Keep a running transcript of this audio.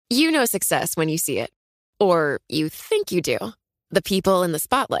You know success when you see it. Or you think you do. The people in the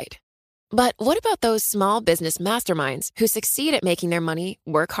spotlight. But what about those small business masterminds who succeed at making their money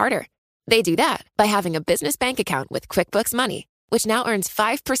work harder? They do that by having a business bank account with QuickBooks Money, which now earns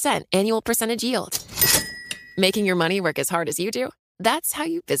 5% annual percentage yield. Making your money work as hard as you do? That's how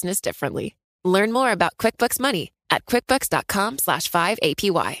you business differently. Learn more about QuickBooks Money at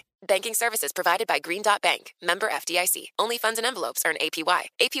quickbooks.com/5APY. Banking services provided by Green Dot Bank. Member FDIC. Only funds and envelopes earn APY.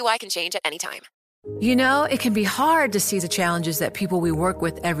 APY can change at any time. You know, it can be hard to see the challenges that people we work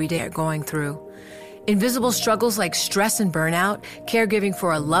with every day are going through. Invisible struggles like stress and burnout, caregiving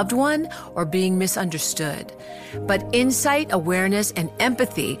for a loved one, or being misunderstood. But insight, awareness, and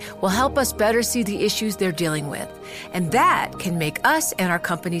empathy will help us better see the issues they're dealing with. And that can make us and our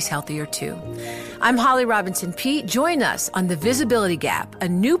companies healthier too. I'm Holly Robinson Peete. Join us on The Visibility Gap, a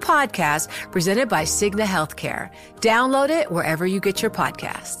new podcast presented by Cigna Healthcare. Download it wherever you get your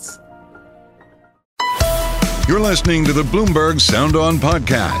podcasts. You're listening to the Bloomberg Sound On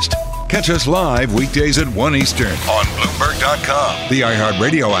podcast. Catch us live weekdays at 1 Eastern on Bloomberg.com, the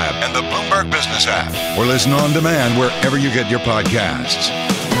iHeartRadio app, and the Bloomberg Business app. Or listen on demand wherever you get your podcasts.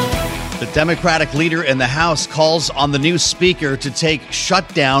 The Democratic leader in the House calls on the new speaker to take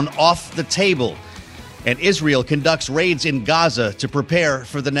shutdown off the table. And Israel conducts raids in Gaza to prepare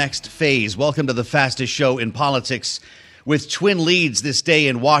for the next phase. Welcome to the fastest show in politics. With twin leads this day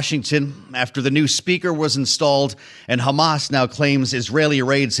in Washington after the new speaker was installed and Hamas now claims Israeli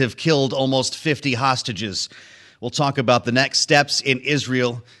raids have killed almost 50 hostages. We'll talk about the next steps in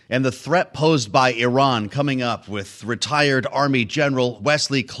Israel and the threat posed by Iran coming up with retired Army General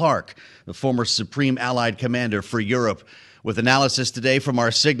Wesley Clark, the former Supreme Allied Commander for Europe. With analysis today from our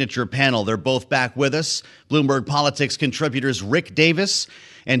signature panel. They're both back with us. Bloomberg Politics contributors Rick Davis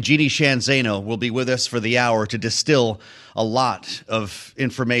and Jeannie Sheehan Zaino will be with us for the hour to distill a lot of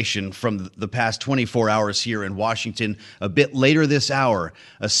information from the past 24 hours here in Washington. A bit later this hour,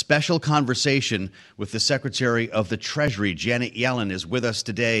 a special conversation with the Secretary of the Treasury, Janet Yellen, is with us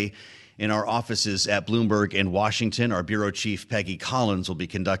today in our offices at Bloomberg in Washington. Our bureau chief, Peggy Collins, will be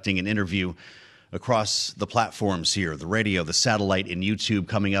conducting an interview across the platforms here, the radio, the satellite, and YouTube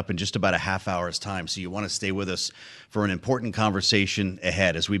coming up in just about a half hour's time. So you want to stay with us for an important conversation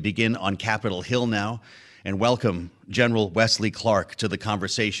ahead as we begin on Capitol Hill now and welcome General Wesley Clark to the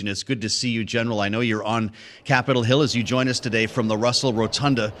conversation. It's good to see you, General. I know you're on Capitol Hill as you join us today from the Russell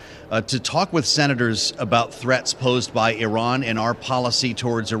Rotunda to talk with senators about threats posed by Iran and our policy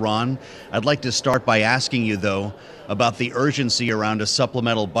towards Iran. I'd like to start by asking you, though, about the urgency around a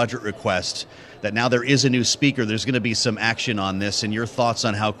supplemental budget request, that now there is a new speaker, there's going to be some action on this, and your thoughts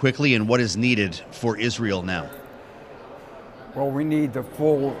on how quickly and what is needed for Israel now. Well, we need the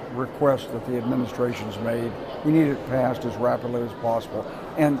full request that the administration's made. We need it passed as rapidly as possible.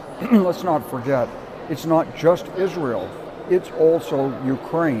 And let's not forget, it's not just Israel, it's also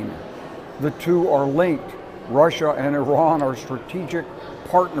Ukraine. The two are linked. Russia and Iran are strategic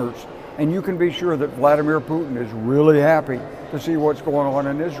partners. And you can be sure that Vladimir Putin is really happy to see what's going on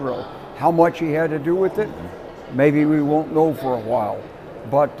in Israel. How much he had to do with it, maybe we won't know for a while.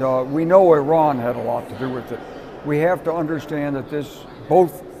 But we know Iran had a lot to do with it. We have to understand that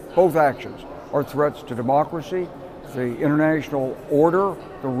both actions are threats to democracy, the international order,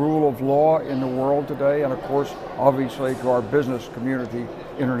 the rule of law in the world today, and of course, obviously, to our business community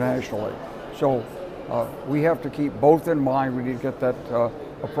internationally. So we have to keep both in mind. We need to get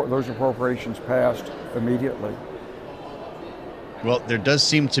those appropriations passed immediately. Well, there does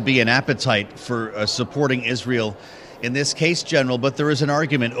seem to be an appetite for supporting Israel in this case, General, but there is an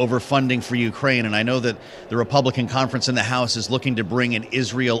argument over funding for Ukraine, and I know that the Republican conference in the House is looking to bring an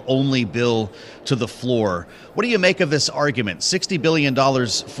Israel-only bill to the floor. What do you make of this argument? $60 billion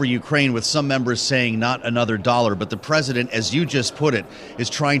for Ukraine, with some members saying not another dollar, but the president, as you just put it, is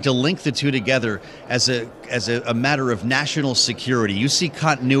trying to link the two together as a matter of national security. You see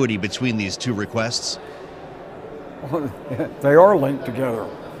continuity between these two requests? They are linked together.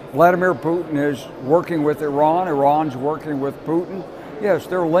 Vladimir Putin is working with Iran. Iran's working with Putin. Yes,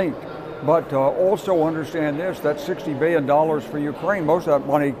 they're linked. But also understand this, that $60 billion for Ukraine, most of that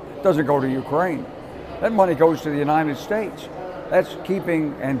money doesn't go to Ukraine. That money goes to the United States. That's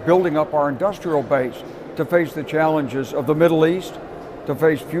keeping and building up our industrial base to face the challenges of the Middle East, to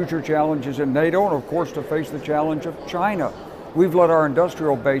face future challenges in NATO, and of course to face the challenge of China. We've let our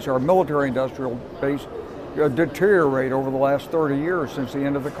industrial base, our military industrial base, deteriorate over the last 30 years since the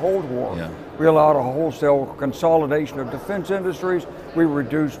end of the Cold War. Yeah. We allowed a wholesale consolidation of defense industries. We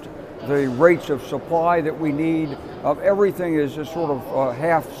reduced the rates of supply that we need. Everything is a sort of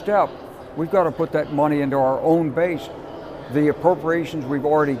half step. We've got to put that money into our own base. the appropriations we've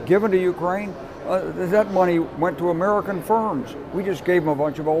already given to Ukraine, that money went to American firms. We just gave them a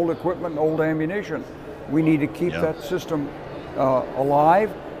bunch of old equipment and old ammunition. We need to keep that system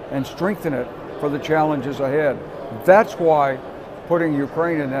alive and strengthen it for the challenges ahead. That's why putting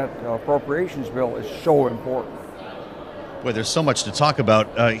Ukraine in that appropriations bill is so important. Boy, there's so much to talk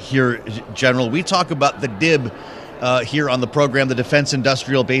about here, General. We talk about the DIB here on the program, the Defense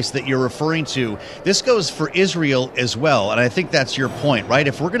Industrial Base that you're referring to. This goes for Israel as well, and I think that's your point, right?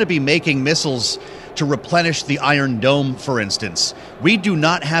 If we're going to be making missiles to replenish the Iron Dome, for instance, we do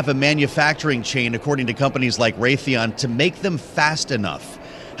not have a manufacturing chain, according to companies like Raytheon, to make them fast enough.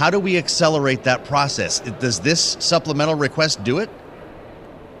 How do we accelerate that process? Does this supplemental request do it?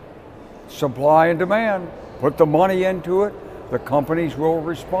 Supply and demand. Put the money into it, the companies will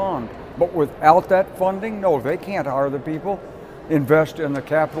respond. But without that funding, no, they can't hire the people, invest in the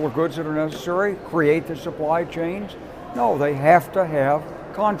capital goods that are necessary, create the supply chains. No, they have to have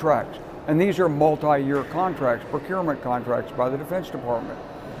contracts. And these are multi-year contracts, procurement contracts by the Defense Department.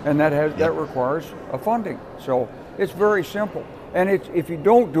 And that requires a funding. So it's very simple. And if you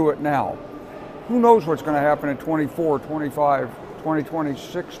don't do it now, who knows what's going to happen in 24, 25,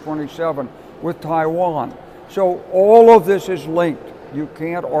 2026, 27 with Taiwan. So all of this is linked. You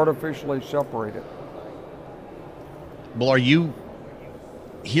can't artificially separate it. Well, are you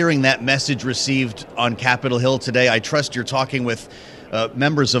hearing that message received on Capitol Hill today? I trust you're talking with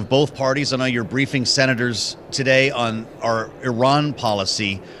members of both parties. I know you're briefing senators today on our Iran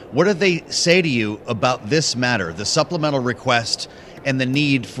policy. What do they say to you about this matter, the supplemental request, and the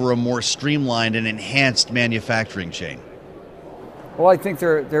need for a more streamlined and enhanced manufacturing chain? Well, I think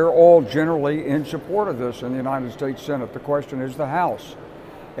they're all generally in support of this in the United States Senate. The question is the House.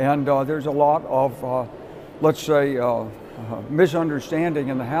 And there's a lot of, let's say, misunderstanding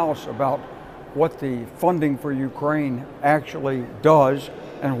in the House about what the funding for Ukraine actually does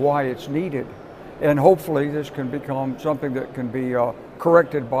and why it's needed. And hopefully this can become something that can be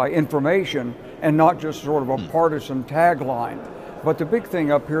corrected by information and not just sort of a partisan tagline. But the big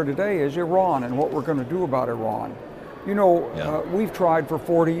thing up here today is Iran and what we're going to do about Iran. You know, we've tried for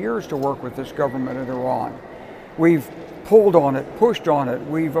 40 years to work with this government in Iran. We've pulled on it, pushed on it,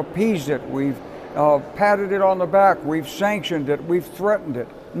 we've appeased it, we've patted it on the back, we've sanctioned it, we've threatened it.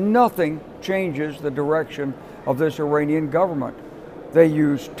 Nothing changes the direction of this Iranian government. They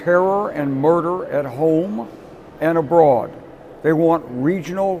use terror and murder at home and abroad. They want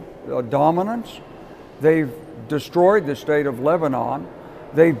regional dominance. They've destroyed the state of Lebanon.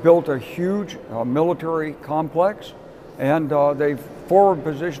 They've built a huge military complex, and they've forward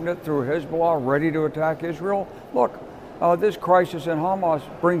positioned it through Hezbollah, ready to attack Israel. Look, this crisis in Hamas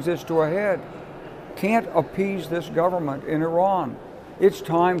brings this to a head. Can't appease this government in Iran. It's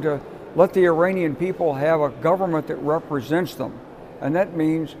time to let the Iranian people have a government that represents them. And that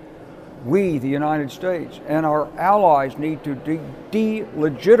means we, the United States, and our allies need to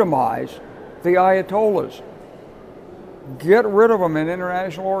delegitimize the Ayatollahs. Get rid of them in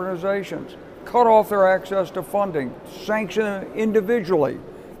international organizations. Cut off their access to funding. Sanction them individually.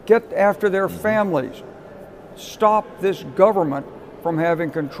 Get after their families. Stop this government from having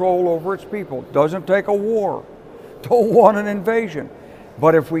control over its people. Doesn't take a war. Don't want an invasion.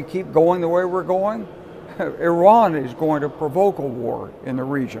 But if we keep going the way we're going, Iran is going to provoke a war in the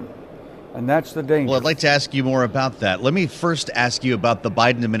region. And that's the danger. Well, I'd like to ask you more about that. Let me first ask you about the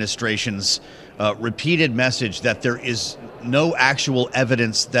Biden administration's repeated message that there is no actual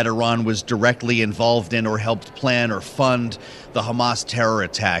evidence that Iran was directly involved in or helped plan or fund the Hamas terror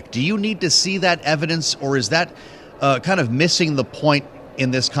attack. Do you need to see that evidence, or is that kind of missing the point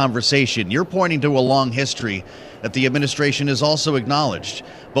in this conversation? You're pointing to a long history that the administration has also acknowledged,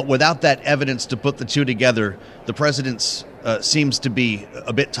 but without that evidence to put the two together, the president seems to be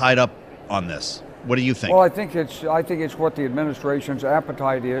a bit tied up on this. What do you think? Well, I think it's what the administration's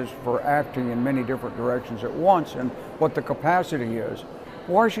appetite is for acting in many different directions at once, and what the capacity is.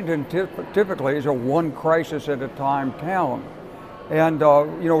 Washington typically is a one crisis at a time town. And,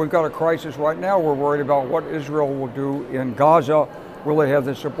 we've got a crisis right now. We're worried about what Israel will do in Gaza. Will they have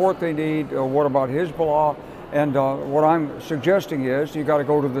the support they need? What about Hezbollah? And what I'm suggesting is you got to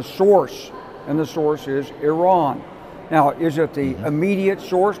go to the source, and the source is Iran. Now, is it the immediate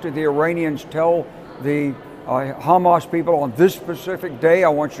source? Did the Iranians tell the Hamas people on this specific day, I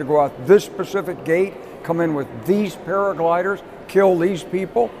want you to go out this specific gate, come in with these paragliders, kill these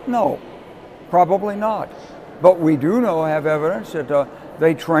people? No, probably not. But we do have evidence that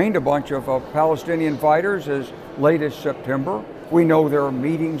they trained a bunch of Palestinian fighters as late as September. We know there are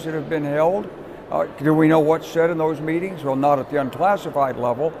meetings that have been held. Do we know what's said in those meetings? Well, not at the unclassified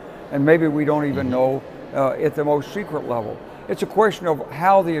level, and maybe we don't even know at the most secret level. It's a question of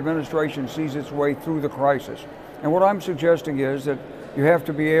how the administration sees its way through the crisis. And what I'm suggesting is that you have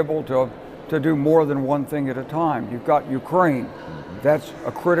to be able to do more than one thing at a time. You've got Ukraine. That's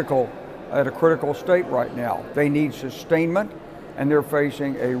at a critical state right now. They need sustainment, and they're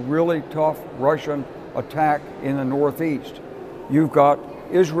facing a really tough Russian attack in the northeast. You've got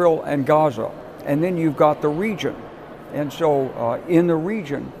Israel and Gaza, and then you've got the region. And so in the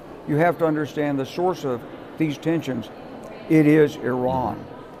region, you have to understand the source of these tensions. It is Iran.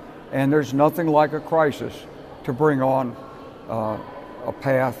 And there's nothing like a crisis to bring on a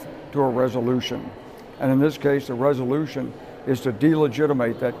path to a resolution. And in this case, the resolution is to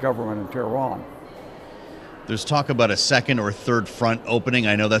delegitimate that government in Tehran. There's talk about a second or third front opening.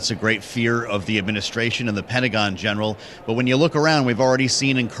 I know that's a great fear of the administration and the Pentagon, General. But when you look around, we've already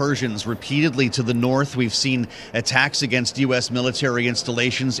seen incursions repeatedly to the north. We've seen attacks against U.S. military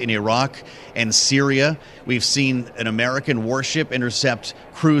installations in Iraq and Syria. We've seen an American warship intercept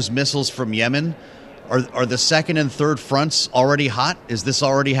cruise missiles from Yemen. Are the second and third fronts already hot? Is this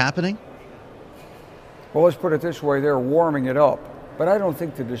already happening? Well, let's put it this way. They're warming it up. But I don't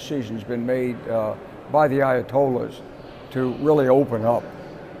think the decision's been made by the Ayatollahs to really open up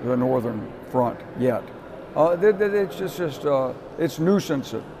the northern front yet. It's just it's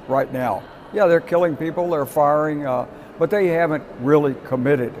nuisance right now. Yeah, they're killing people, they're firing, but they haven't really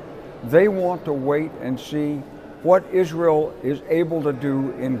committed. They want to wait and see what Israel is able to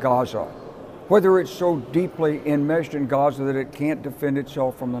do in Gaza, whether it's so deeply enmeshed in Gaza that it can't defend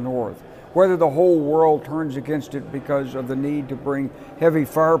itself from the north, whether the whole world turns against it because of the need to bring heavy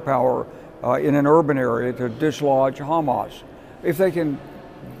firepower in an urban area to dislodge Hamas. If they can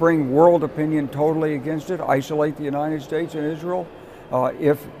bring world opinion totally against it, isolate the United States and Israel,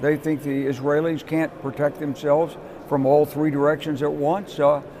 if they think the Israelis can't protect themselves from all three directions at once,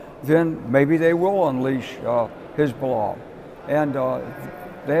 then maybe they will unleash Hezbollah. And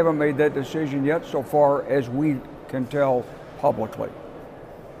they haven't made that decision yet, so far as we can tell publicly.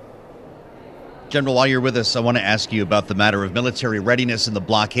 General, while you're with us, I want to ask you about the matter of military readiness and the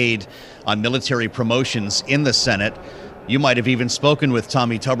blockade on military promotions in the Senate. You might have even spoken with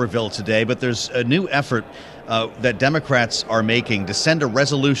Tommy Tuberville today, but there's a new effort that Democrats are making to send a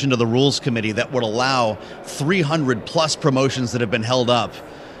resolution to the Rules Committee that would allow 300 plus promotions that have been held up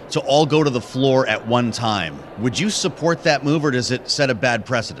to all go to the floor at one time. Would you support that move, or does it set a bad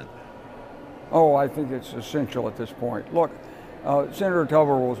precedent? Oh, I think it's essential at this point. Look, Senator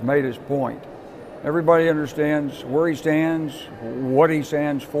Tuberville's made his point. Everybody understands where he stands, what he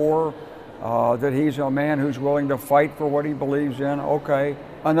stands for, that he's a man who's willing to fight for what he believes in. Okay,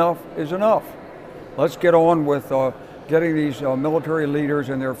 enough is enough. Let's get on with getting these military leaders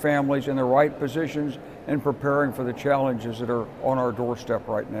and their families in the right positions and preparing for the challenges that are on our doorstep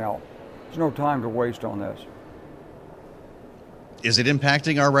right now. There's no time to waste on this. Is it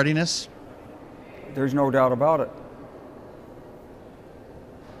impacting our readiness? There's no doubt about it.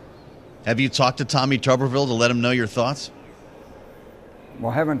 Have you talked to Tommy Tuberville to let him know your thoughts?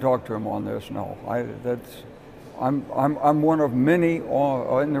 Well, I haven't talked to him on this, no. I'm one of many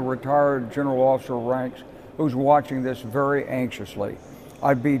in the retired general officer ranks who's watching this very anxiously.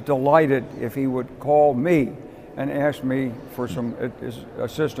 I'd be delighted if he would call me and ask me for some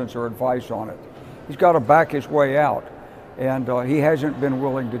assistance or advice on it. He's got to back his way out, and he hasn't been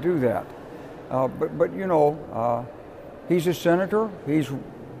willing to do that. But you know, he's a senator. He's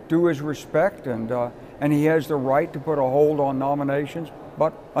due his respect, and he has the right to put a hold on nominations,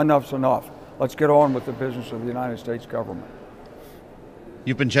 but enough's enough. Let's get on with the business of the United States government.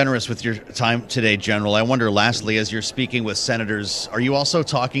 You've been generous with your time today, General. I wonder, lastly, as you're speaking with senators, are you also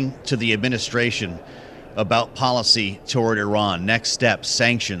talking to the administration about policy toward Iran, next steps,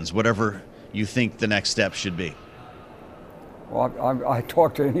 sanctions, whatever you think the next step should be? Well, I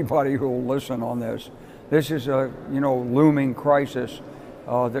talk to anybody who will listen on this. This is a looming crisis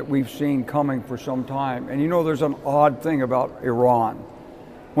that we've seen coming for some time. And there's an odd thing about Iran.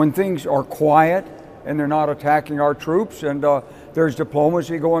 When things are quiet and they're not attacking our troops and there's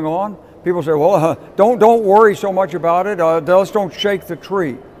diplomacy going on, people say, well, don't worry so much about it. Let's don't shake the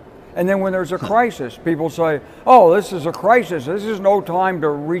tree. And then when there's a crisis, people say, oh, this is a crisis. This is no time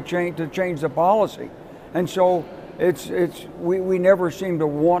to change the policy. And so we never seem to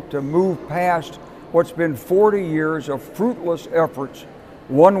want to move past what's been 40 years of fruitless efforts,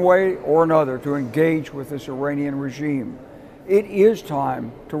 one way or another, to engage with this Iranian regime. It is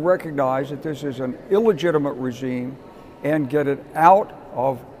time to recognize that this is an illegitimate regime and get it out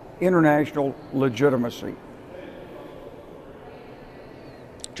of international legitimacy.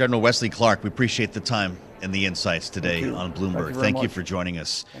 General Wesley Clark, we appreciate the time and the insights today on Bloomberg. Thank you for joining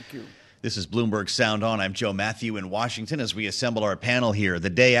us. Thank you. This is Bloomberg Sound On. I'm Joe Matthew in Washington as we assemble our panel here. The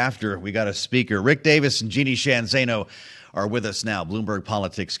day after we got a speaker, Rick Davis and Jeannie Sheehan Zaino are with us now, Bloomberg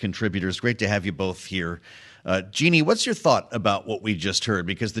Politics contributors. Great to have you both here. Jeannie, what's your thought about what we just heard?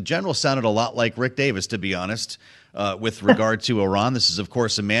 Because the general sounded a lot like Rick Davis, to be honest, with regard to Iran. This is, of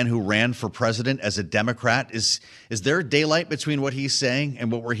course, a man who ran for president as a Democrat. Is there daylight between what he's saying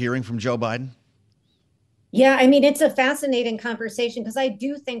and what we're hearing from Joe Biden? Yeah, I mean, it's a fascinating conversation because I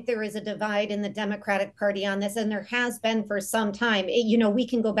do think there is a divide in the Democratic Party on this, and there has been for some time. We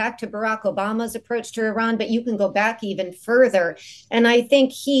can go back to Barack Obama's approach to Iran, but you can go back even further. And I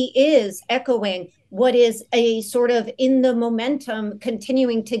think he is echoing what is a sort of in the momentum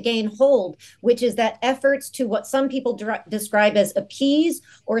continuing to gain hold, which is that efforts to what some people describe as appease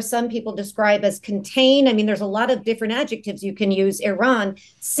or some people describe as contain. I mean, there's a lot of different adjectives you can use. Iran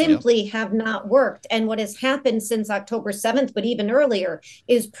simply have not worked. And what has happened since October 7th, but even earlier,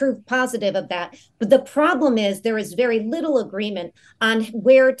 is proof positive of that. But the problem is there is very little agreement on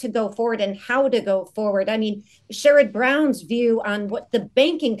where to go forward and how to go forward. I mean, Sherrod Brown's view on what the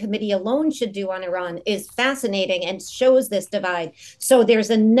banking committee alone should do on Iran is fascinating and shows this divide. So there's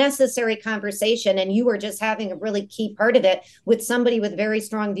a necessary conversation, and you were just having a really key part of it with somebody with very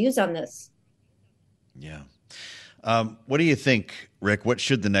strong views on this. Yeah. What do you think, Rick? What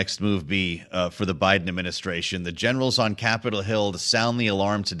should the next move be for the Biden administration? The generals on Capitol Hill to sound the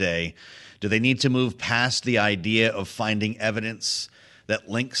alarm today. Do they need to move past the idea of finding evidence that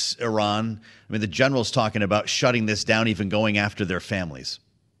links Iran? I mean, the general's talking about shutting this down, even going after their families.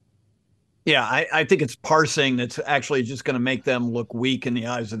 Yeah, I think it's parsing that's actually just going to make them look weak in the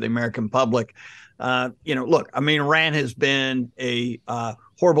eyes of the American public. Look, I mean, Iran has been a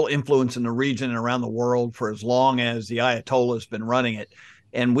horrible influence in the region and around the world for as long as the Ayatollah has been running it.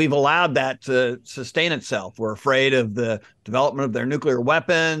 And we've allowed that to sustain itself. We're afraid of the development of their nuclear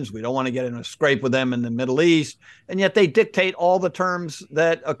weapons. We don't want to get in a scrape with them in the Middle East. And yet they dictate all the terms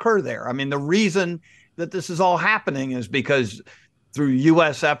that occur there. I mean, the reason that this is all happening is because through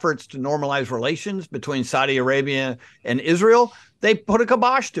U.S. efforts to normalize relations between Saudi Arabia and Israel, they put a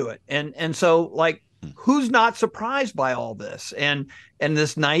kibosh to it. And so, like, who's not surprised by all this? And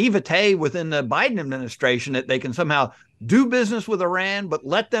this naivete within the Biden administration that they can somehow do business with Iran, but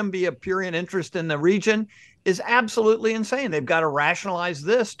let them be a prurient interest in the region is absolutely insane. They've got to rationalize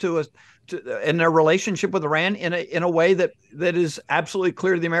this in their relationship with Iran in a way that is absolutely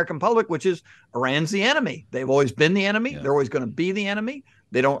clear to the American public, which is Iran's the enemy. They've always been the enemy. Yeah. They're always going to be the enemy.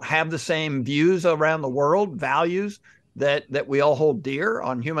 They don't have the same views around the world, values that we all hold dear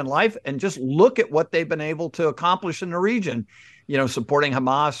on human life. And just look at what they've been able to accomplish in the region, supporting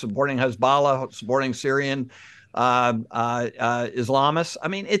Hamas, supporting Hezbollah, supporting Syrian Islamists. I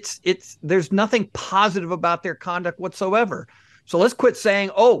mean, there's nothing positive about their conduct whatsoever. So let's quit saying,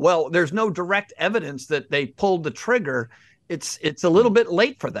 oh, well, there's no direct evidence that they pulled the trigger. It's a little bit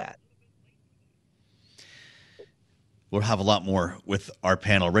late for that. We'll have a lot more with our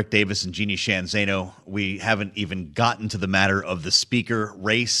panel, Rick Davis and Jeannie Sheehan Zaino. We haven't even gotten to the matter of the speaker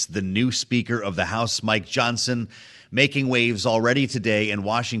race. The new Speaker of the House, Mike Johnson, making waves already today in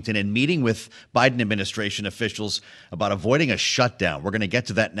Washington and meeting with Biden administration officials about avoiding a shutdown. We're going to get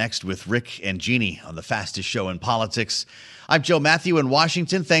to that next with Rick and Jeannie on the fastest show in politics. I'm Joe Matthew in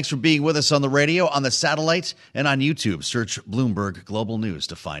Washington. Thanks for being with us on the radio, on the satellite, and on YouTube. Search Bloomberg Global News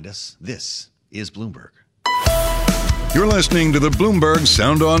to find us. This is Bloomberg. You're listening to the Bloomberg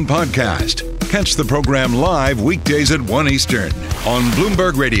Sound On podcast. Catch the program live weekdays at 1 Eastern on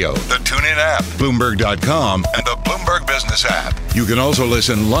Bloomberg Radio, the TuneIn app, Bloomberg.com, and the Bloomberg Business app. You can also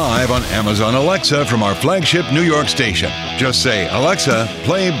listen live on Amazon Alexa from our flagship New York station. Just say, Alexa,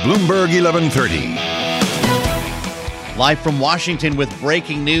 play Bloomberg 1130. Live from Washington with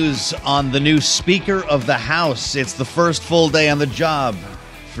breaking news on the new Speaker of the House. It's the first full day on the job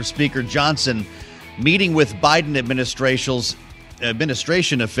for Speaker Johnson. Meeting with Biden administration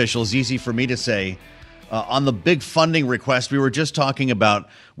officials, easy for me to say, on the big funding request we were just talking about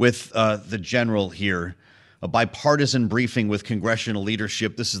with the general here, a bipartisan briefing with congressional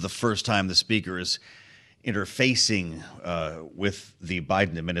leadership. This is the first time the speaker is interfacing with the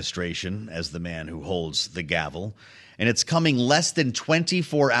Biden administration as the man who holds the gavel. And it's coming less than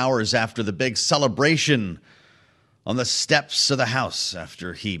 24 hours after the big celebration on the steps of the House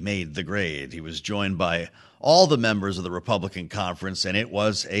after he made the grade. He was joined by all the members of the Republican conference, and it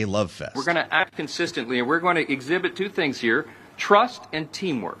was a love fest. We're going to act consistently, and we're going to exhibit two things here, trust and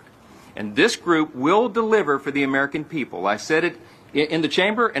teamwork. And this group will deliver for the American people. I said it in the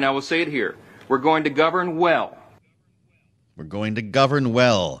chamber, and I will say it here. We're going to govern well. We're going to govern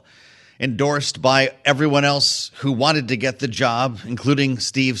well. endorsed by everyone else who wanted to get the job, including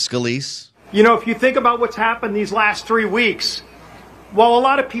Steve Scalise. You know, if you think about what's happened these last 3 weeks, while a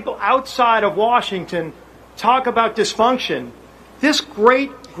lot of people outside of Washington talk about dysfunction, this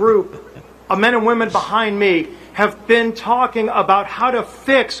great group of men and women behind me have been talking about how to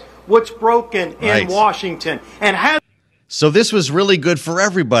fix what's broken in Washington. So this was really good for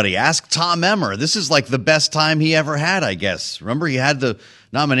everybody. Ask Tom Emmer. This is like the best time he ever had, I guess. Remember, he had the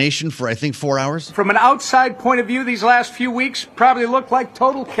nomination for, I think, 4 hours? From an outside point of view, these last few weeks probably looked like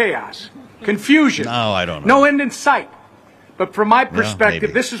total chaos, confusion. No, I don't know. No end in sight. But from my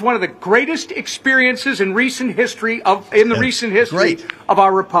perspective, this is one of the greatest experiences in recent history of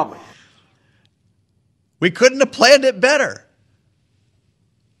our republic. We couldn't have planned it better.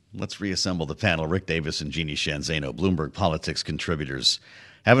 Let's reassemble the panel. Rick Davis and Jeannie Sheehan Zaino, Bloomberg Politics contributors.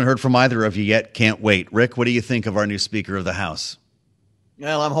 Haven't heard from either of you yet. Can't wait. Rick, what do you think of our new Speaker of the House?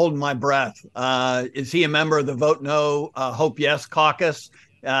 Well, I'm holding my breath. Is he a member of the Vote No, Hope Yes caucus?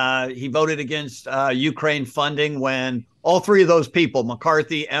 He voted against Ukraine funding when all three of those people,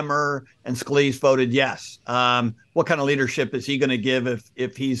 McCarthy, Emmer, and Scalise, voted yes. What kind of leadership is he going to give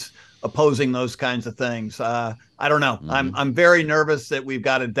if he's opposing those kinds of things? I don't know. I'm very nervous that we've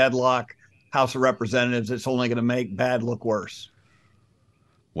got a deadlock House of Representatives. It's only going to make bad look worse.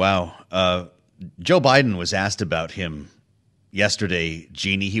 Wow. Joe Biden was asked about him yesterday,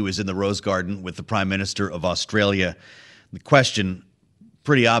 Jeannie. He was in the Rose Garden with the Prime Minister of Australia. The question,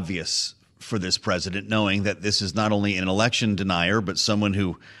 pretty obvious for this president, knowing that this is not only an election denier, but someone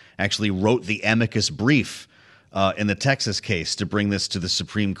who actually wrote the amicus brief in the Texas case to bring this to the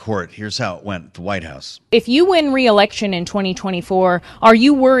Supreme Court. Here's how it went at the White House. If you win re-election in 2024, are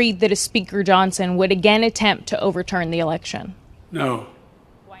you worried that a Speaker Johnson would again attempt to overturn the election? No.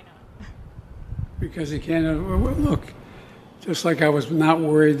 Why not? Because he can't. Look, just like I was not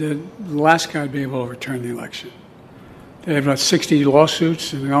worried that the last guy would be able to overturn the election. They had about 60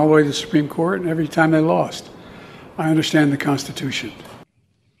 lawsuits and all the way to the Supreme Court, and every time they lost. I understand the Constitution.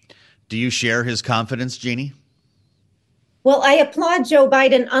 Do you share his confidence, Jeannie? Well, I applaud Joe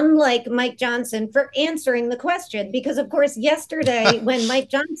Biden, unlike Mike Johnson, for answering the question. Because, of course, yesterday when Mike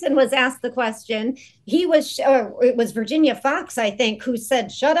Johnson was asked the question, it was Virginia Fox, I think, who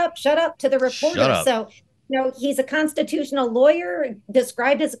said, shut up to the reporter. So, he's a constitutional lawyer,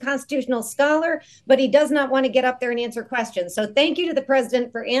 described as a constitutional scholar, but he does not want to get up there and answer questions. So thank you to the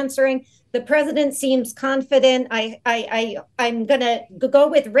president for answering. The president seems confident. I'm going to go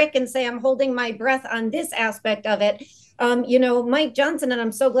with Rick and say I'm holding my breath on this aspect of it. Mike Johnson, and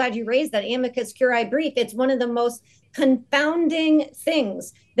I'm so glad you raised that amicus curiae brief. It's one of the most confounding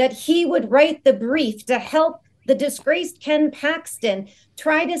things that he would write the brief to help the disgraced Ken Paxton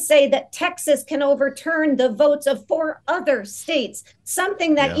try to say that Texas can overturn the votes of 4 other states,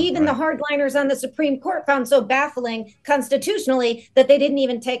 something that the hardliners on the Supreme Court found so baffling constitutionally that they didn't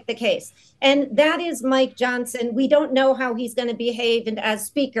even take the case. And that is Mike Johnson. We don't know how he's going to behave as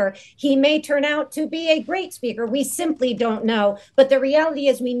speaker. He may turn out to be a great speaker. We simply don't know. But the reality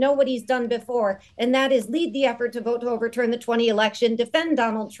is we know what he's done before, and that is lead the effort to vote to overturn the 2020 election, defend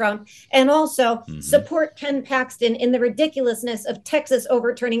Donald Trump, and also support Ken Paxton in the ridiculousness of Texas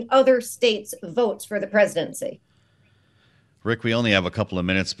overturning other states' votes for the presidency. Rick, we only have a couple of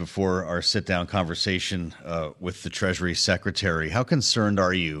minutes before our sit-down conversation with the Treasury Secretary. How concerned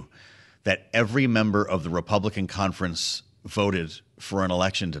are you that every member of the Republican conference voted for an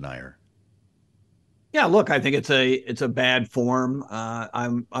election denier? Yeah, look, I think it's a bad form.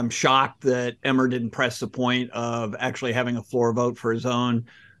 I'm shocked that Emmer didn't press the point of actually having a floor vote for his own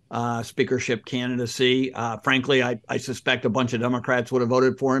speakership candidacy. Frankly, I suspect a bunch of Democrats would have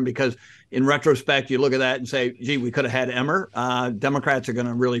voted for him because in retrospect, you look at that and say, gee, we could have had Emmer. Democrats are going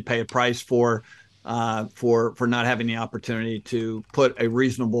to really pay a price for not having the opportunity to put a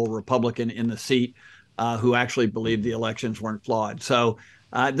reasonable Republican in the seat who actually believed the elections weren't flawed. So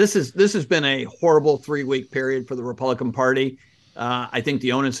this has been a horrible 3-week period for the Republican Party. I think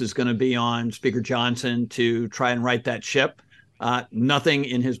the onus is going to be on Speaker Johnson to try and right that ship. Nothing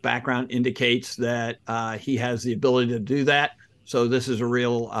in his background indicates that he has the ability to do that. So this is a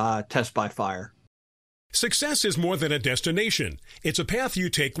real test by fire. Success is more than a destination. It's a path you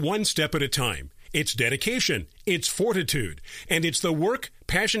take one step at a time. It's dedication, it's fortitude, and it's the work,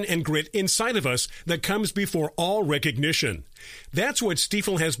 passion, and grit inside of us that comes before all recognition. That's what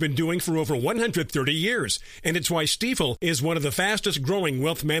Stifel has been doing for over 130 years, and it's why Stifel is one of the fastest growing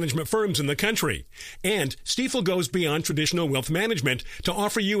wealth management firms in the country. And Stifel goes beyond traditional wealth management to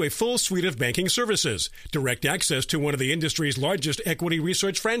offer you a full suite of banking services, direct access to one of the industry's largest equity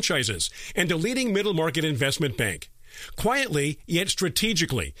research franchises, and a leading middle market investment bank. Quietly, yet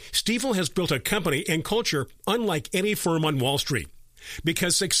strategically, Stifel has built a company and culture unlike any firm on Wall Street.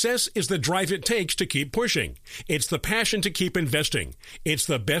 Because success is the drive it takes to keep pushing. It's the passion to keep investing. It's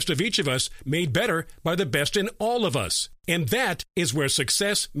the best of each of us made better by the best in all of us. And that is where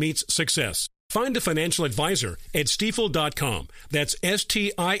success meets success. Find a financial advisor at Stifel.com. That's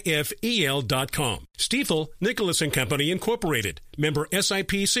Stifel.com. Stifel, Nicholas & Company, Incorporated. Member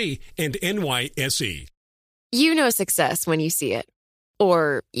SIPC and NYSE. You know success when you see it.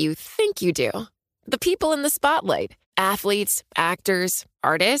 Or you think you do. The people in the spotlight. Athletes, actors,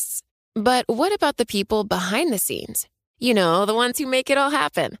 artists. But what about the people behind the scenes? You know, the ones who make it all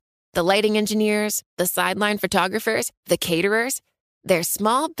happen. The lighting engineers, the sideline photographers, the caterers. They're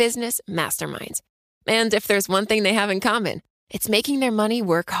small business masterminds. And if there's one thing they have in common, it's making their money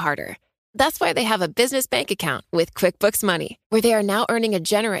work harder. That's why they have a business bank account with QuickBooks Money, where they are now earning a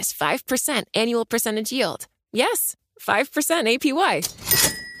generous 5% annual percentage yield. Yes, 5%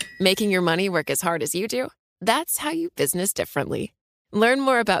 APY. Making your money work as hard as you do? That's how you business differently. Learn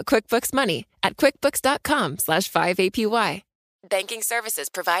more about QuickBooks Money at QuickBooks.com/5APY. Banking services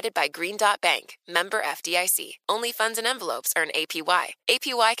provided by Green Dot Bank. Member FDIC. Only funds and envelopes earn APY.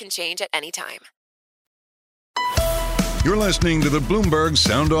 APY can change at any time. You're listening to the Bloomberg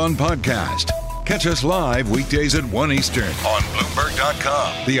Sound On Podcast. Catch us live weekdays at 1 Eastern on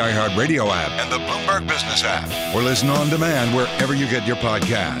Bloomberg.com, the iHeartRadio app, and the Bloomberg Business app. Or listen on demand wherever you get your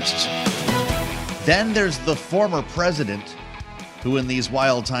podcasts. Then there's the former president, who in these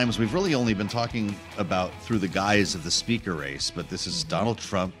wild times we've really only been talking about through the guise of the speaker race. But this is Donald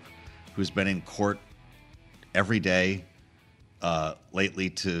Trump, who's been in court every day lately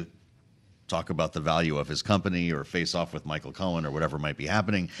to talk about the value of his company or face off with Michael Cohen or whatever might be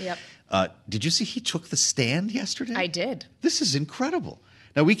happening. Yep. Did you see he took the stand yesterday? I did. This is incredible.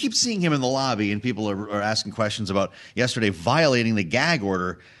 Now, we keep seeing him in the lobby, and people are asking questions about yesterday violating the gag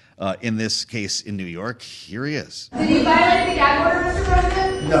order. In this case in New York, here he is. Did you violate the gag order, Mr.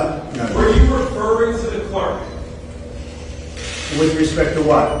 President? No. Were you referring to the clerk? With respect to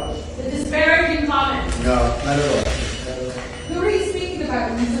what? The disparaging comments. No, not at all. Who were you speaking about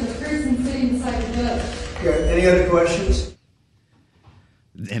when you said the person sitting beside the judge? Yeah, any other questions?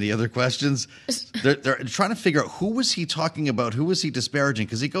 Any other questions? They're trying to figure out who was he talking about, who was he disparaging,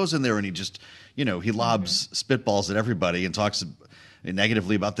 because he goes in there and he just, he lobs spitballs at everybody and talks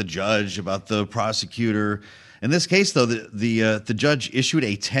negatively about the judge, about the prosecutor. In this case, though, the judge issued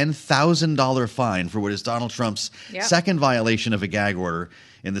a $10,000 fine for what is Donald Trump's second violation of a gag order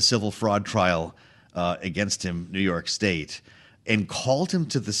in the civil fraud trial against him, New York State, and called him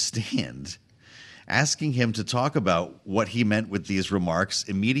to the stand, asking him to talk about what he meant with these remarks,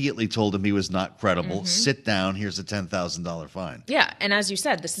 immediately told him he was not credible. Sit down. Here's a $10,000 fine. Yeah. And as you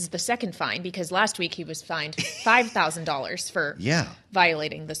said, this is the second fine because last week he was fined $5,000 for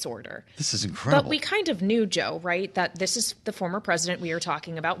violating this order. This is incredible. But we kind of knew, Joe, right, that this is the former president we are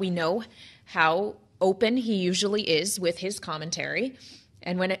talking about. We know how open he usually is with his commentary.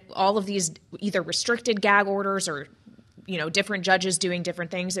 And when all of these either restricted gag orders or different judges doing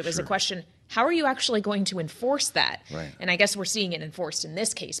different things, it was a question, how are you actually going to enforce that? Right. And I guess we're seeing it enforced in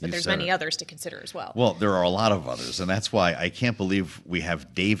this case, but there's many others to consider as well. Well, there are a lot of others, and that's why I can't believe we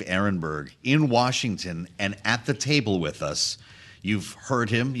have Dave Ehrenberg in Washington and at the table with us. You've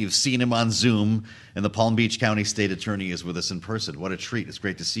heard him, you've seen him on Zoom, and the Palm Beach County State Attorney is with us in person. What a treat. It's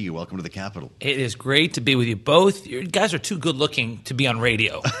great to see you. Welcome to the Capitol. It is great to be with you both. You guys are too good looking to be on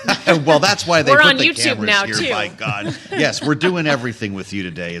radio. Well, that's why they we're put on the YouTube cameras now, here, too. by God. Yes, we're doing everything with you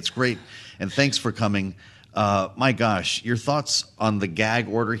today. It's great, and thanks for coming. My gosh, your thoughts on the gag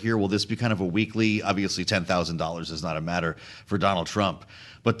order here? Will this be kind of a weekly, obviously $10,000 is not a matter for Donald Trump,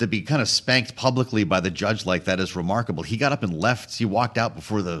 but to be kind of spanked publicly by the judge like that is remarkable. He got up and left. He walked out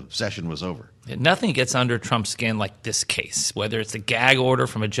before the session was over. Nothing gets under Trump's skin like this case, whether it's a gag order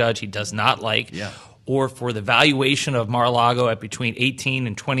from a judge he does not like or for the valuation of Mar-a-Lago at between 18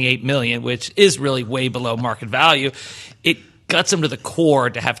 and 28 million, which is really way below market value. It guts him to the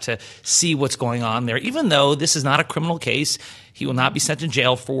core to have to see what's going on there. Even though this is not a criminal case, he will not be sent to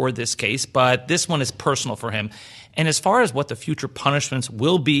jail for this case, but this one is personal for him. And as far as what the future punishments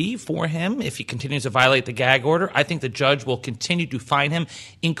will be for him if he continues to violate the gag order, I think the judge will continue to fine him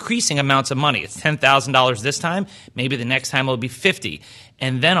increasing amounts of money. It's $10,000 this time. Maybe the next time it'll be $50,000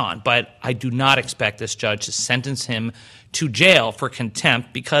 and then on. But I do not expect this judge to sentence him to jail for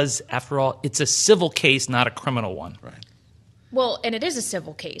contempt because, after all, it's a civil case, not a criminal one. Right. Well, and it is a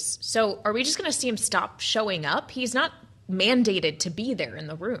civil case. So are we just going to see him stop showing up? He's not mandated to be there in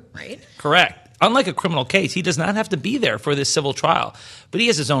the room, right? Correct. Unlike a criminal case, he does not have to be there for this civil trial, but he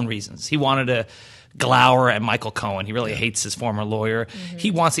has his own reasons. He wanted to glower at Michael Cohen. He really hates his former lawyer.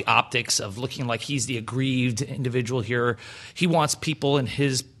 He wants the optics of looking like he's the aggrieved individual here. He wants people in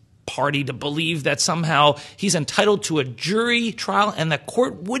his party to believe that somehow he's entitled to a jury trial and the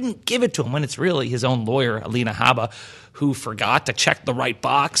court wouldn't give it to him when it's really his own lawyer, Alina Habba, who forgot to check the right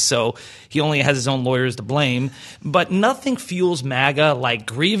box, so he only has his own lawyers to blame. But nothing fuels MAGA like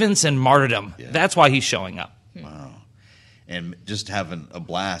grievance and martyrdom. That's why he's showing up. Wow. And just having a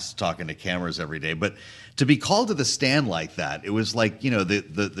blast talking to cameras every day. But to be called to the stand like that, it was like,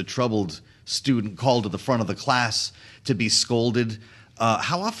 the troubled student called to the front of the class to be scolded.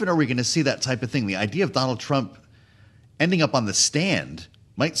 How often are we going to see that type of thing? The idea of Donald Trump ending up on the stand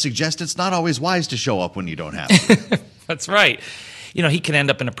might suggest it's not always wise to show up when you don't have to. That's right. He can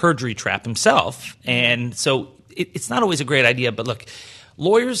end up in a perjury trap himself. And so it's not always a great idea. But look,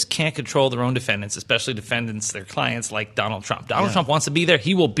 lawyers can't control their own defendants, especially defendants, their clients like Donald Trump. Donald Trump wants to be there.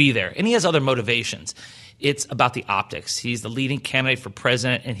 He will be there. And he has other motivations. It's about the optics. He's the leading candidate for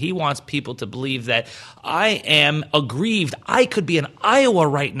president, and he wants people to believe that I am aggrieved. I could be in Iowa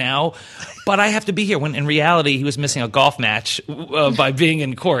right now, but I have to be here. When in reality, he was missing a golf match by being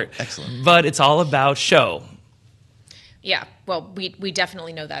in court. Excellent. But it's all about show. Yeah, well, we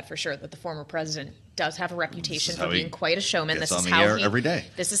definitely know that for sure, that the former president does have a reputation for being quite a showman. This is how every day.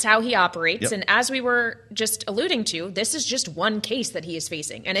 This is how he operates. Yep. And as we were just alluding to, this is just one case that he is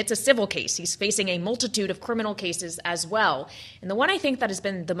facing. And it's a civil case. He's facing a multitude of criminal cases as well. And the one I think that has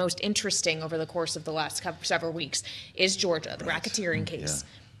been the most interesting over the course of the last several weeks is Georgia, the racketeering case. Yeah.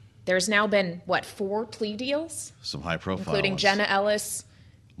 There's now been, 4 plea deals? Some high profile including ones. Jenna Ellis,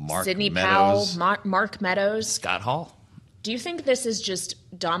 Mark Sidney Meadows. Powell, Mark Meadows. Scott Hall. Do you think this is just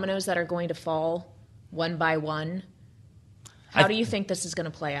dominoes that are going to fall one by one? How do you think this is going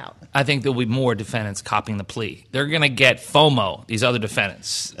to play out? I think there'll be more defendants copying the plea. They're going to get FOMO, these other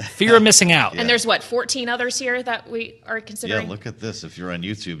defendants. Fear of missing out. And there's 14 others here that we are considering? Yeah, look at this. If you're on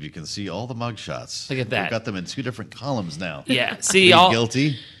YouTube, you can see all the mugshots. Look at that. We've got them in 2 different columns now. Yeah, see, Plead all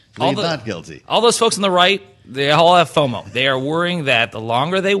guilty, plead not guilty. All those folks on the right, they all have FOMO. They are worrying that the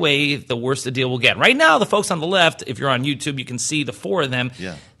longer they wait, the worse the deal will get. Right now, the folks on the left, if you're on YouTube, you can see the 4 of them.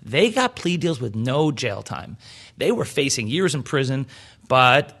 Yeah. They got plea deals with no jail time. They were facing years in prison,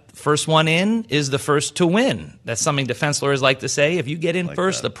 but first one in is the first to win. That's something defense lawyers like to say. If you get in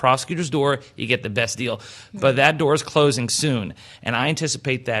first, the prosecutor's door, you get the best deal. But that door is closing soon. And I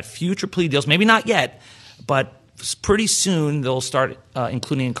anticipate that future plea deals, maybe not yet, but pretty soon they'll start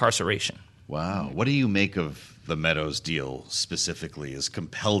including incarceration. Wow. What do you make of the Meadows deal specifically, as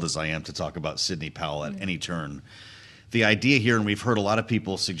compelled as I am to talk about Sidney Powell at any turn? The idea here, and we've heard a lot of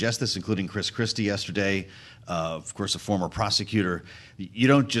people suggest this, including Chris Christie yesterday, of course, a former prosecutor, you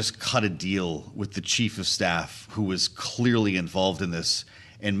don't just cut a deal with the chief of staff who was clearly involved in this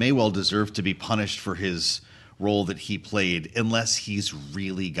and may well deserve to be punished for his role that he played unless he's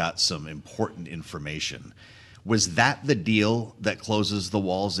really got some important information. Was that the deal that closes the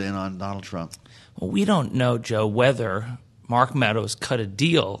walls in on Donald Trump? Well, we don't know, Joe, whether Mark Meadows cut a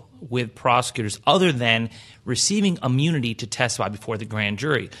deal with prosecutors other than receiving immunity to testify before the grand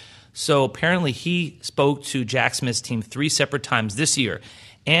jury. So apparently he spoke to Jack Smith's team 3 separate times this year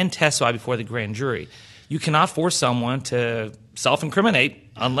and testified before the grand jury. You cannot force someone to self-incriminate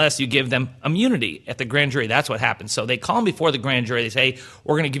unless you give them immunity at the grand jury. That's what happens. So they call him before the grand jury. They say,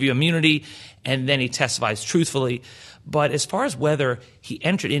 we're going to give you immunity, and then he testifies truthfully. But as far as whether he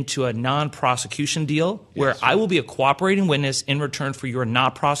entered into a non-prosecution deal where I will be a cooperating witness in return for your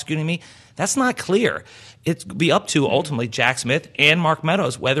not prosecuting me, that's not clear. It'd be up to ultimately Jack Smith and Mark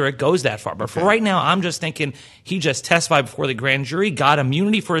Meadows whether it goes that far. But for right now, I'm just thinking he just testified before the grand jury, got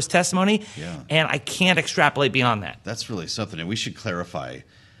immunity for his testimony, and I can't extrapolate beyond that. That's really something. And we should clarify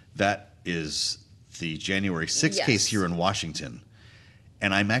that is the January 6th case here in Washington.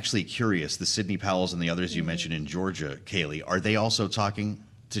 And I'm actually curious, the Sidney Powells and the others you mentioned in Georgia, Kaylee, are they also talking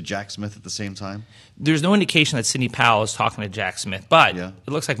to Jack Smith at the same time? There's no indication that Sidney Powell is talking to Jack Smith, but it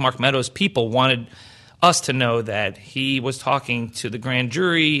looks like Mark Meadows' people wanted us to know that he was talking to the grand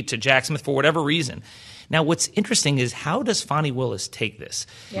jury, to Jack Smith, for whatever reason. Now, what's interesting is how does Fani Willis take this?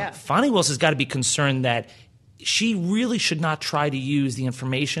 Fani Willis has got to be concerned that she really should not try to use the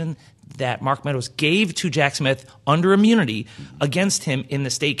information that Mark Meadows gave to Jack Smith under immunity against him in the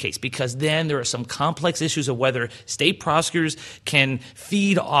state case, because then there are some complex issues of whether state prosecutors can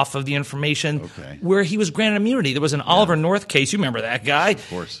feed off of the information where he was granted immunity. There was an Oliver North case. You remember that guy? Of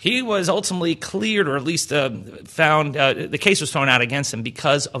course. He was ultimately cleared, or at least found the case was thrown out against him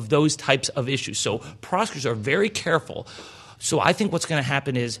because of those types of issues. So prosecutors are very careful So I think what's going to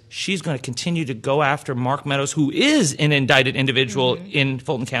happen is she's going to continue to go after Mark Meadows, who is an indicted individual in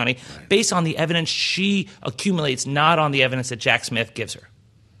Fulton County, based on the evidence she accumulates, not on the evidence that Jack Smith gives her.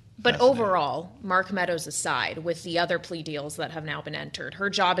 But overall, Mark Meadows aside, with the other plea deals that have now been entered, her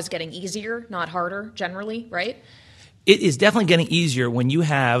job is getting easier, not harder, generally, right? It is definitely getting easier when you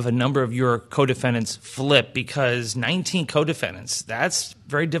have a number of your co-defendants flip, because 19 co-defendants, that's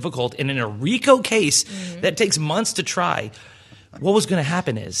very difficult. And in a RICO case that takes months to try, what was going to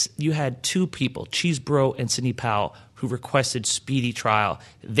happen is you had two people, Cheesebro and Sidney Powell, who requested speedy trial.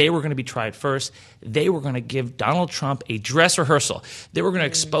 They were going to be tried first. They were going to give Donald Trump a dress rehearsal. They were going to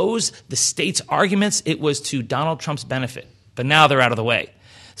expose the state's arguments. It was to Donald Trump's benefit. But now they're out of the way.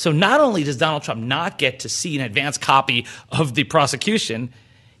 So not only does Donald Trump not get to see an advance copy of the prosecution,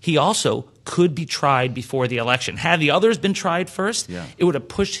 he also could be tried before the election. Had the others been tried first, it would have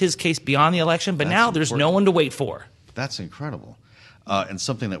pushed his case beyond the election. But now there's no one to wait for. That's incredible. And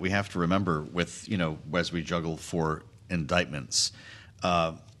something that we have to remember with, as we juggle for indictments.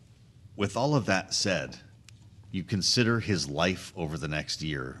 With all of that said, you consider his life over the next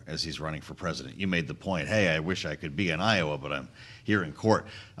year as he's running for president. You made the point, hey, I wish I could be in Iowa, but I'm here in court.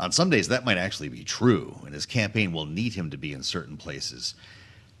 On some days, that might actually be true, and his campaign will need him to be in certain places.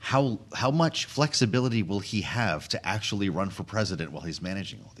 How much flexibility will he have to actually run for president while he's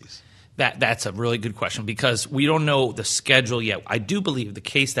managing all these? That's a really good question, because we don't know the schedule yet. I do believe the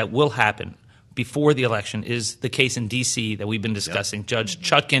case that will happen before the election is the case in D.C. that we've been discussing. Judge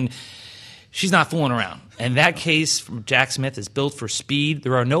Chutkan, she's not fooling around. And that case from Jack Smith is built for speed.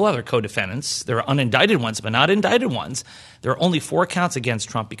 There are no other co-defendants. There are unindicted ones, but not indicted ones. There are only 4 counts against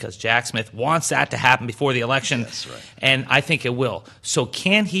Trump because Jack Smith wants that to happen before the election. That's right. And I think it will. So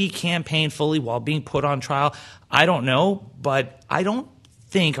can he campaign fully while being put on trial? I don't know, but I don't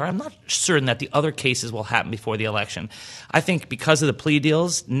think, or I'm not certain that the other cases will happen before the election. I think because of the plea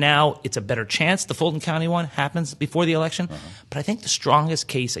deals, now it's a better chance the Fulton County one happens before the election. But I think the strongest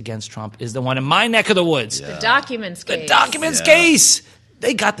case against Trump is the one in my neck of the woods. The documents case. The documents case.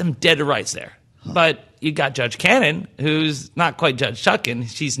 They got them dead to rights there. But you got Judge Cannon, who's not quite Judge Chutkan.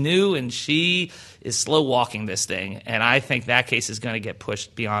 She's new, and she is slow walking this thing. And I think that case is going to get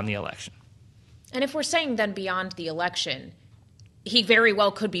pushed beyond the election. And if we're saying then beyond the election, he very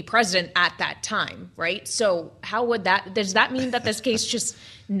well could be president at that time, right? So how would does that mean that this case just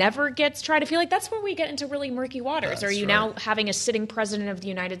never gets tried? I feel like that's where we get into really murky waters. Are you now having a sitting president of the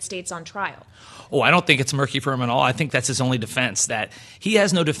United States on trial? Oh, I don't think it's murky for him at all. I think that's his only defense, that he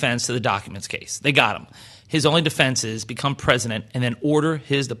has no defense to the documents case. They got him. His only defense is become president and then order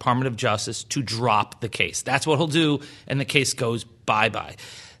his Department of Justice to drop the case. That's what he'll do, and the case goes bye-bye.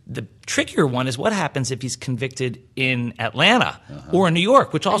 The trickier one is what happens if he's convicted in Atlanta or in New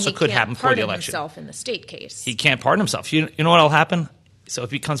York, which also could happen before the election. He can't pardon himself in the state case. He can't pardon himself. You know what will happen? So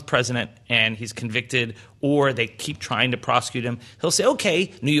if he becomes president and he's convicted, or they keep trying to prosecute him, he'll say,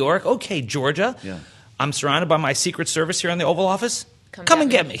 okay, New York, okay, Georgia, I'm surrounded by my Secret Service here in the Oval Office. Come and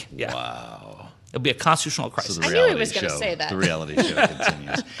get me. Yeah. Wow. It'll be a constitutional crisis. So I knew he was going to say that. The reality show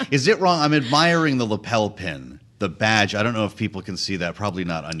continues. Is it wrong? I'm admiring the lapel pin. The badge, I don't know if people can see that. Probably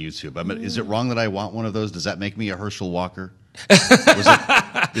not on YouTube. I mean, is it wrong that I want one of those? Does that make me a Herschel Walker? Is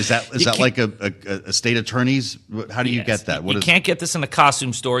that like a state attorney's? How do you get that? You can't get this in a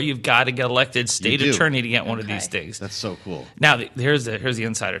costume store. You've got to get elected state attorney to get one of these things. That's so cool. Now, here's the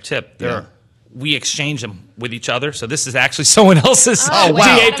insider tip. We exchange them with each other. So this is actually someone else's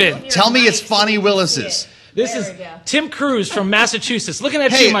DA pin. Tell me it's Fonnie Willis's. This is Tim Cruz from Massachusetts. Looking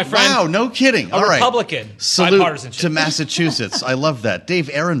at you, my friend. Wow, no kidding. All right. Republican. Salute to Massachusetts. I love that. Dave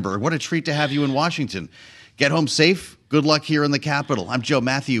Ehrenberg, what a treat to have you in Washington. Get home safe. Good luck here in the Capitol. I'm Joe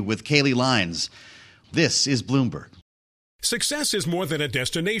Matthew with Kaylee Lines. This is Bloomberg. Success is more than a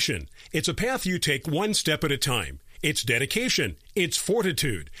destination. It's a path you take one step at a time. It's dedication, it's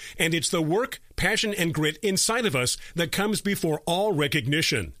fortitude, and it's the work, passion, and grit inside of us that comes before all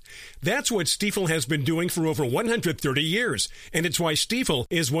recognition. That's what Stifel has been doing for over 130 years, and it's why Stifel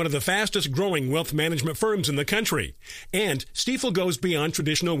is one of the fastest growing wealth management firms in the country. And Stifel goes beyond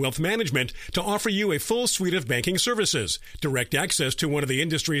traditional wealth management to offer you a full suite of banking services, direct access to one of the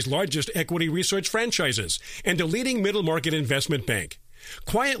industry's largest equity research franchises, and a leading middle market investment bank.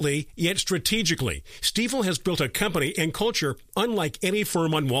 Quietly, yet strategically, Stifel has built a company and culture unlike any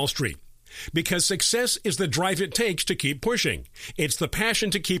firm on Wall Street. Because success is the drive it takes to keep pushing. It's the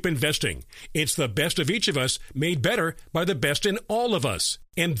passion to keep investing. It's the best of each of us made better by the best in all of us.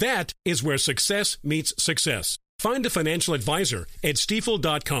 And that is where success meets success. Find a financial advisor at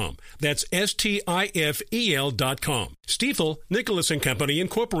Stifel.com. That's STIFEL.com. Stifel, Nicholas & Company,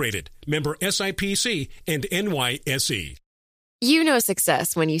 Incorporated. Member SIPC and NYSE. You know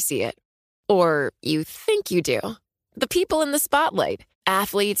success when you see it. Or you think you do. The people in the spotlight,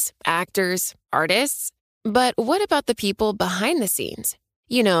 athletes, actors, artists. But what about the people behind the scenes?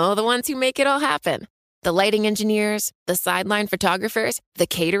 You know, the ones who make it all happen. The lighting engineers, the sideline photographers, the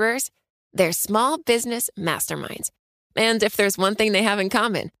caterers. They're small business masterminds. And if there's one thing they have in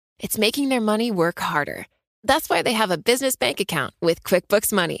common, it's making their money work harder. That's why they have a business bank account with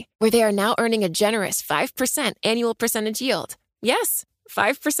QuickBooks Money, where they are now earning a generous 5% annual percentage yield. Yes,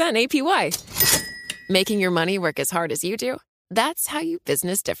 5% APY. Making your money work as hard as you do? That's how you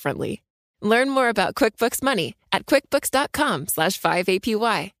business differently. Learn more about QuickBooks Money at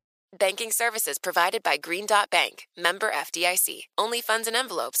quickbooks.com/5APY. Banking services provided by Green Dot Bank, member FDIC. Only funds and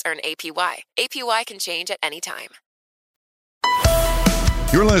envelopes earn APY. APY can change at any time.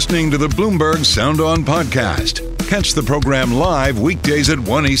 You're listening to the Bloomberg Sound On podcast. Catch the program live weekdays at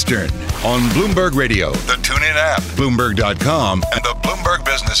 1 Eastern on Bloomberg Radio, the TuneIn app, Bloomberg.com, and the Bloomberg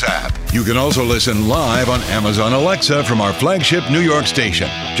Business app. You can also listen live on Amazon Alexa from our flagship New York station.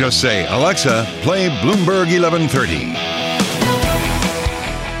 Just say, Alexa, play Bloomberg 1130.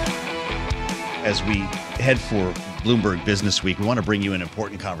 As we head for Bloomberg Business Week, we want to bring you an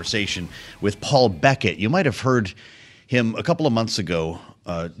important conversation with Paul Beckett. You might have heard him a couple of months ago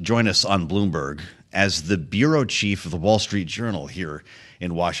join us on Bloomberg as the bureau chief of the Wall Street Journal here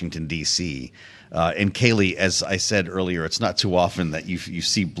in Washington, D.C. And Kaylee, as I said earlier, it's not too often that you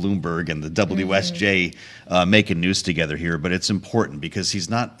see Bloomberg and the WSJ making news together here, but it's important because he's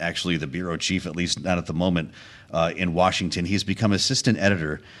not actually the bureau chief, at least not at the moment, in Washington. He's become assistant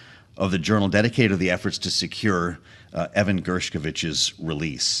editor of the journal dedicated to the efforts to secure Evan Gershkovich's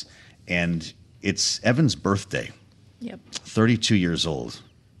release. And it's Evan's birthday. Yep. 32 years old.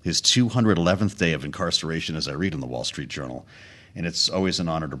 His 211th day of incarceration, as I read in the Wall Street Journal. And it's always an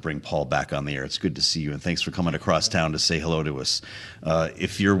honor to bring Paul back on the air. It's good to see you, and thanks for coming across town to say hello to us.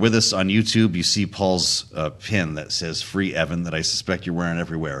 If you're with us on YouTube, you see Paul's pin that says Free Evan that I suspect you're wearing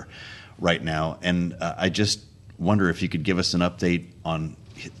everywhere right now. And I just wonder if you could give us an update on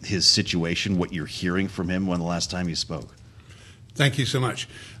his situation, what you're hearing from him when the last time you spoke. Thank you so much.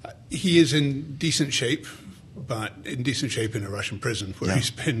 He is in decent shape, but in decent shape in a Russian prison where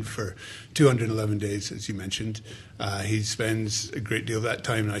he's been for 211 days, as you mentioned. He spends a great deal of that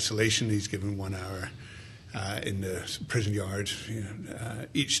time in isolation. He's given 1 hour in the prison yard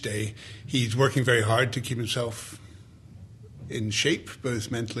each day. He's working very hard to keep himself in shape, both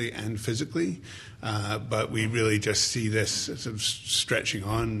mentally and physically. But we really just see this sort of stretching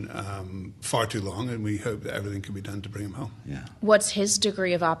on far too long, and we hope that everything can be done to bring him home. Yeah. What's his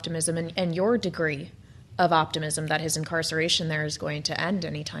degree of optimism and your degree of optimism that his incarceration there is going to end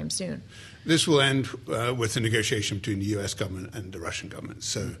anytime soon? This will end with the negotiation between the U.S. government and the Russian government.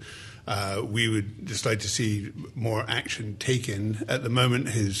 So we would just like to see more action taken. At the moment,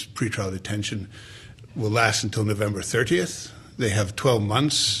 his pretrial detention will last until November 30th. They have 12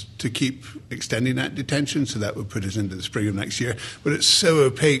 months to keep extending that detention, so that would put us into the spring of next year. But it's so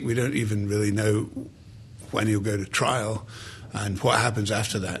opaque, we don't even really know when he'll go to trial and what happens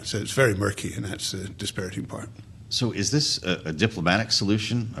after that. So it's very murky, and that's the dispiriting part. So is this a diplomatic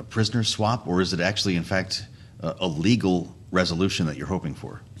solution, a prisoner swap, or is it actually, in fact, a legal resolution that you're hoping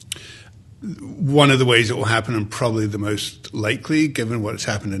for? One of the ways it will happen, and probably the most likely, given what has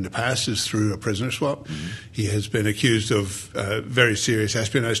happened in the past, is through a prisoner swap. Mm-hmm. He has been accused of very serious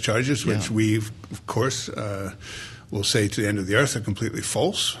espionage charges, which we, of course, will say to the end of the earth are completely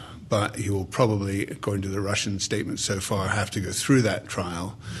false. But he will probably, according to the Russian statements so far, have to go through that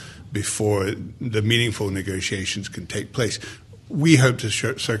trial before the meaningful negotiations can take place. We hope to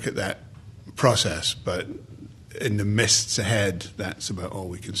circuit that process, but in the mists ahead, that's about all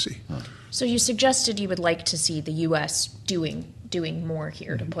we can see. So you suggested you would like to see the U.S. doing more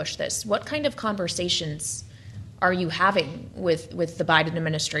here to push this. What kind of conversations are you having with the Biden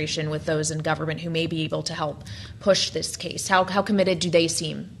administration, with those in government who may be able to help push this case? How committed do they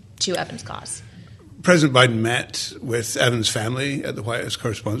seem to Evan's cause? President Biden met with Evan's family at the White House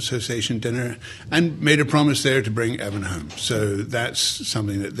Correspondents Association dinner and made a promise there to bring Evan home. So that's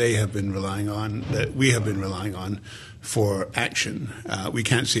something that they have been relying on, that we have been relying on for action. We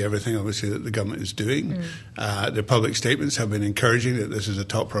can't see everything, obviously, that the government is doing. Their public statements have been encouraging that this is a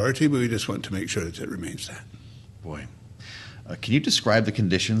top priority, but we just want to make sure that it remains that. Boy. Can you describe the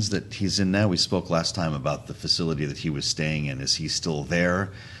conditions that he's in now? We spoke last time about the facility that he was staying in. Is he still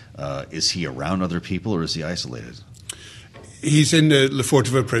there? Is he around other people, or is he isolated? He's in the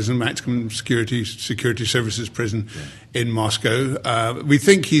Lefortovo prison, maximum security services prison in Moscow. We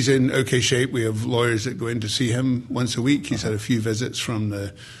think he's in okay shape. We have lawyers that go in to see him once a week. He's had a few visits from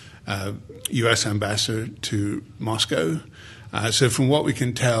the U.S. ambassador to Moscow. So from what we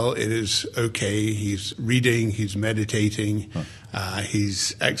can tell, it is okay. He's reading, he's meditating,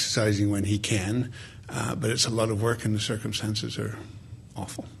 he's exercising when he can, but it's a lot of work and the circumstances are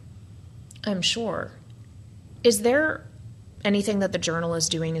awful. I'm sure. Is there anything that the Journal is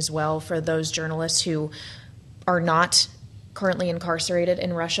doing as well for those journalists who are not currently incarcerated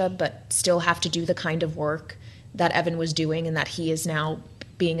in Russia but still have to do the kind of work that Evan was doing and that he is now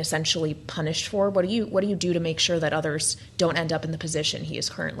being essentially punished for? What do you do to make sure that others don't end up in the position he is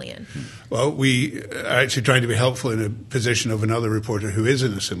currently in? Well, we are actually trying to be helpful in a position of another reporter who is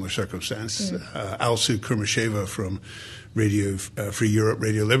in a similar circumstance. Alsu Kurmasheva from Radio Free Europe,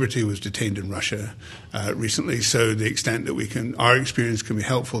 Radio Liberty was detained in Russia recently. So the extent that our experience can be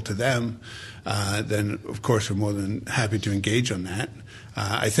helpful to them, then of course we're more than happy to engage on that.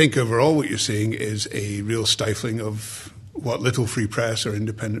 I think overall what you're seeing is a real stifling of what little free press or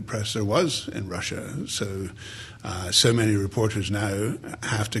independent press there was in Russia. So many reporters now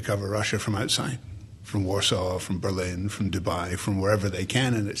have to cover Russia from outside, from Warsaw, from Berlin, from Dubai, from wherever they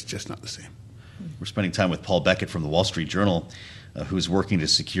can, and it's just not the same. We're spending time with Paul Beckett from the Wall Street Journal, who's working to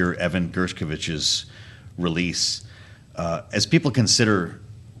secure Evan Gershkovich's release. As people consider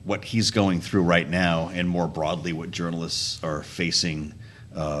what he's going through right now, and more broadly what journalists are facing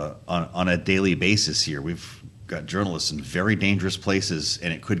on a daily basis here, we've got journalists in very dangerous places,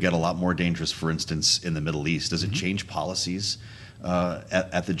 and it could get a lot more dangerous, for instance, in the Middle East. Does it change policies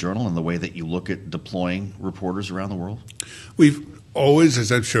at the Journal and the way that you look at deploying reporters around the world? We've always, as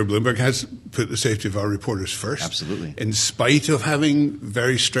I'm sure Bloomberg has, put the safety of our reporters first. Absolutely. In spite of having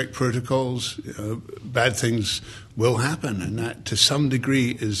very strict protocols, bad things will happen, and that to some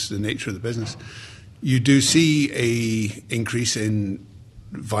degree is the nature of the business. You do see a increase in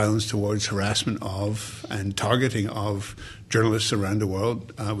violence towards harassment of and targeting of journalists around the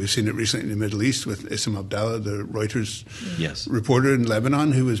world. We've seen it recently in the Middle East with Issam Abdallah, the Reuters reporter in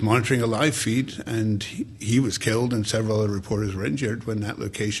Lebanon, who was monitoring a live feed, and he was killed and several other reporters were injured when that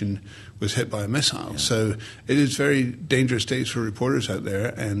location was hit by a missile. Yeah. So it is very dangerous days for reporters out there,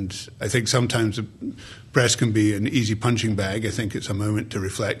 and I think sometimes the press can be an easy punching bag. I think it's a moment to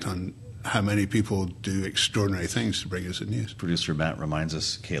reflect on how many people do extraordinary things to bring us the news. Producer Matt reminds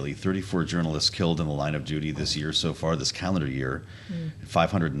us, Kaylee, 34 journalists killed in the line of duty this year so far, this calendar year.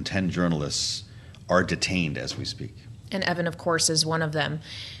 510 journalists are detained as we speak. And Evan, of course, is one of them.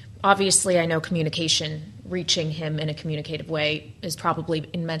 Obviously, I know communication, reaching him in a communicative way, is probably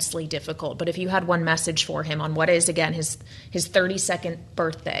immensely difficult. But if you had one message for him on what is, again, his 32nd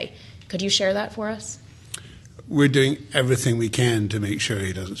birthday, could you share that for us? We're doing everything we can to make sure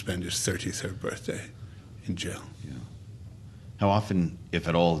he doesn't spend his 33rd birthday in jail. Yeah. How often, if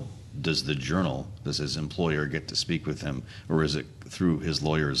at all, does the Journal, does his employer get to speak with him, or is it through his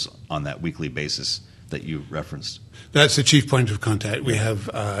lawyers on that weekly basis that you referenced? That's the chief point of contact. We have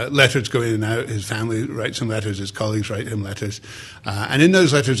letters go in and out. His family writes him letters. His colleagues write him letters. And in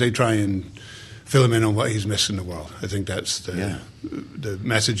those letters, they try and fill him in on what he's missed in the world. I think that's the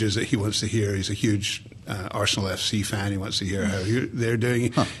messages that he wants to hear. He's a huge Arsenal FC fan. He wants to hear how they're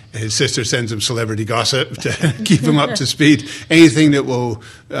doing. His sister sends him celebrity gossip to keep him up to speed. Anything that will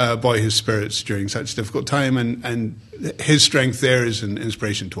buoy his spirits during such a difficult time. And his strength there is an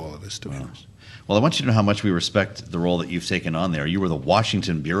inspiration to all of us, to be honest. Well, I want you to know how much we respect the role that you've taken on there. You were the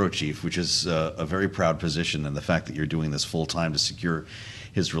Washington bureau chief, which is a very proud position, and the fact that you're doing this full time to secure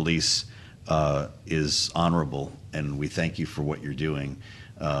his release is honorable, and we thank you for what you're doing.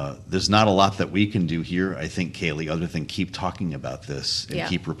 There's not a lot that we can do here, I think, Kaylee, other than keep talking about this and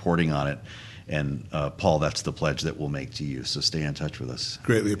keep reporting on it. And Paul, that's the pledge that we'll make to you. So stay in touch with us.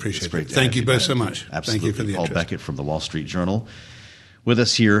 Greatly appreciate it. Thank you both so much. Absolutely. Thank you for the Paul interest. Beckett from the Wall Street Journal with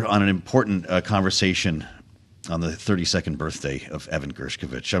us here on an important conversation on the 32nd birthday of Evan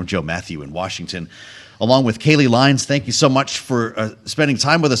Gershkovich. I'm Joe Matthew in Washington, along with Kaylee Lyons. Thank you so much for spending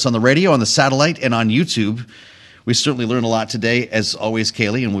time with us on the radio, on the satellite, and on YouTube. We certainly learned a lot today, as always,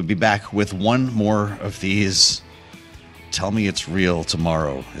 Kaylee, and we'll be back with one more of these. Tell me it's real.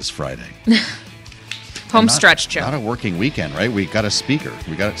 Tomorrow is Friday. Home stretch, Joe. Not a working weekend, right? We got a speaker.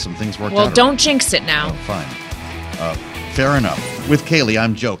 We got some things worked out. Well, don't jinx it now. Oh, fine. Fair enough. With Kaylee,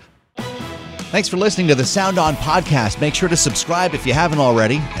 I'm Joe. Thanks for listening to the Sound On podcast. Make sure to subscribe if you haven't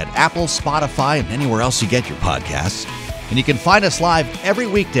already at Apple, Spotify, and anywhere else you get your podcasts. And you can find us live every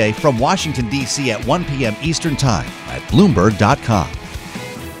weekday from Washington, D.C. at 1 p.m. Eastern Time at Bloomberg.com.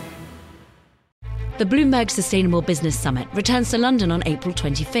 The Bloomberg Sustainable Business Summit returns to London on April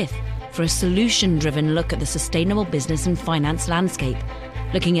 25th for a solution-driven look at the sustainable business and finance landscape,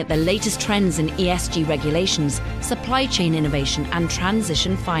 looking at the latest trends in ESG regulations, supply chain innovation, and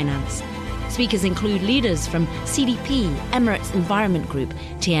transition finance. Speakers include leaders from CDP, Emirates Environment Group,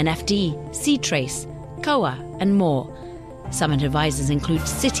 TNFD, Seatrace, COA, and more. Summit advisors include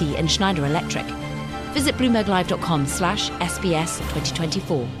Citi and Schneider Electric. Visit BloombergLive.com/SBS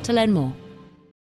 2024 to learn more.